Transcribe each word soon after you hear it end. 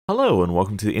Hello and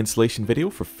welcome to the installation video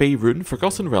for Faerun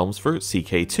Forgotten Realms for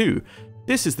CK2.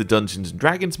 This is the Dungeons &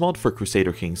 Dragons mod for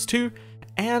Crusader Kings 2,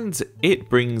 and it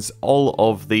brings all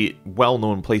of the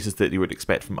well-known places that you would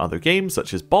expect from other games,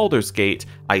 such as Baldur's Gate,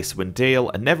 Icewind Dale,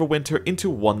 and Neverwinter into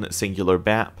one singular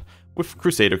map, with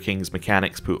Crusader Kings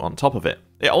mechanics put on top of it.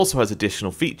 It also has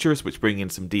additional features which bring in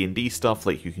some D&D stuff,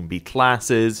 like you can be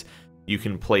classes, you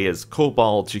can play as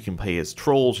kobolds, you can play as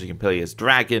trolls, you can play as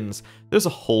dragons. There's a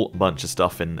whole bunch of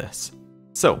stuff in this.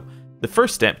 So, the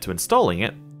first step to installing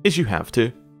it is you have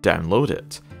to download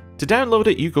it. To download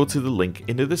it, you go to the link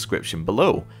in the description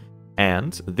below,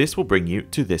 and this will bring you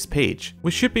to this page,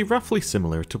 which should be roughly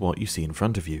similar to what you see in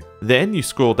front of you. Then you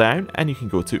scroll down and you can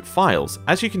go to Files.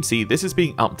 As you can see, this is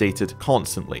being updated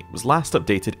constantly. It was last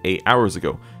updated 8 hours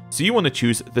ago. So you want to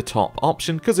choose the top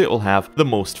option because it will have the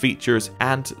most features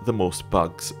and the most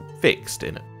bugs fixed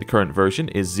in it. The current version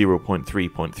is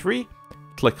 0.3.3.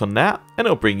 Click on that and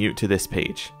it'll bring you to this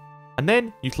page. And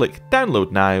then you click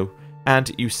Download Now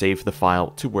and you save the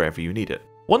file to wherever you need it.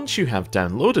 Once you have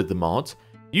downloaded the mod,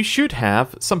 you should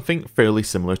have something fairly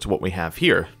similar to what we have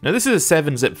here. Now this is a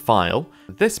 7-zip file.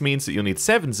 This means that you'll need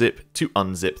 7-zip to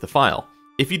unzip the file.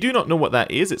 If you do not know what that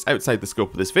is, it's outside the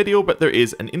scope of this video, but there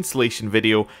is an installation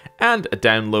video and a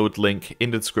download link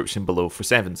in the description below for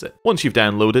 7-zip. Once you've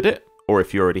downloaded it, or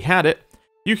if you already had it,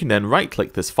 you can then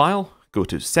right-click this file, go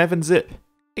to 7-zip,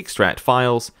 extract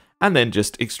files, and then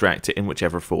just extract it in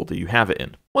whichever folder you have it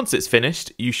in. Once it's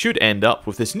finished, you should end up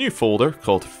with this new folder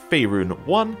called Faerun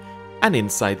 1, and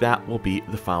inside that will be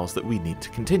the files that we need to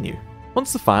continue.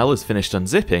 Once the file is finished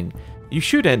unzipping, you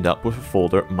should end up with a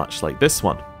folder much like this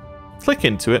one. Click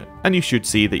into it, and you should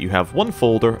see that you have one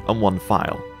folder and one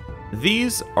file.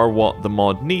 These are what the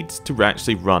mod needs to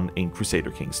actually run in Crusader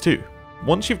Kings 2.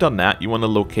 Once you've done that, you want to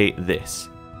locate this.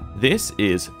 This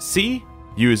is C,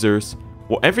 Users,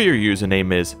 whatever your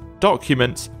username is,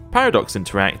 Documents, Paradox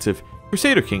Interactive,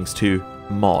 Crusader Kings 2,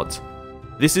 Mod.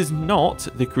 This is not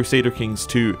the Crusader Kings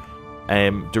 2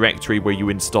 directory where you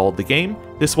installed the game.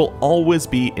 This will always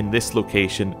be in this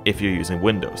location if you're using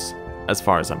Windows, as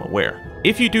far as I'm aware.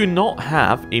 If you do not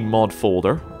have a mod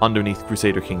folder underneath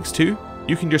Crusader Kings 2,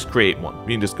 you can just create one.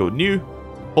 You can just go New,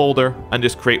 Folder, and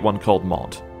just create one called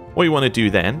Mod. What you want to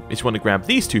do then is you want to grab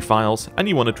these two files and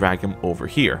you want to drag them over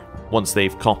here. Once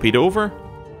they've copied over,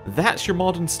 that's your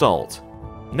mod installed.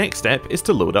 Next step is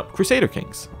to load up Crusader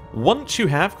Kings. Once you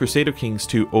have Crusader Kings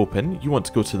 2 open, you want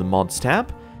to go to the Mods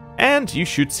tab, and you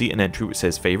should see an entry which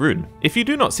says Faerun. If you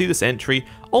do not see this entry,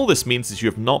 all this means is you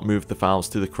have not moved the files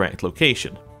to the correct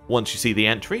location. Once you see the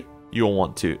entry, you'll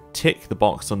want to tick the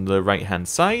box on the right hand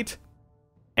side,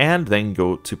 and then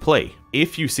go to play.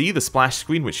 If you see the splash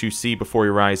screen which you see before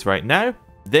your eyes right now,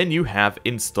 then you have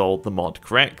installed the mod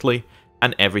correctly,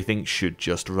 and everything should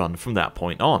just run from that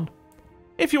point on.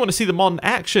 If you want to see the mod in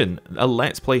action, a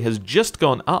Let's Play has just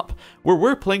gone up, where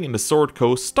we're playing in the Sword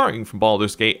Coast starting from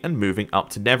Baldur's Gate and moving up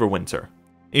to Neverwinter.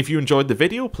 If you enjoyed the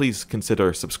video, please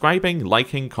consider subscribing,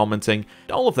 liking, commenting.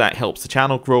 All of that helps the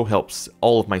channel grow, helps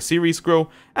all of my series grow,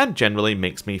 and generally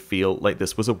makes me feel like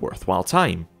this was a worthwhile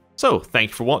time. So, thank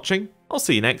you for watching, I'll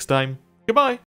see you next time, goodbye!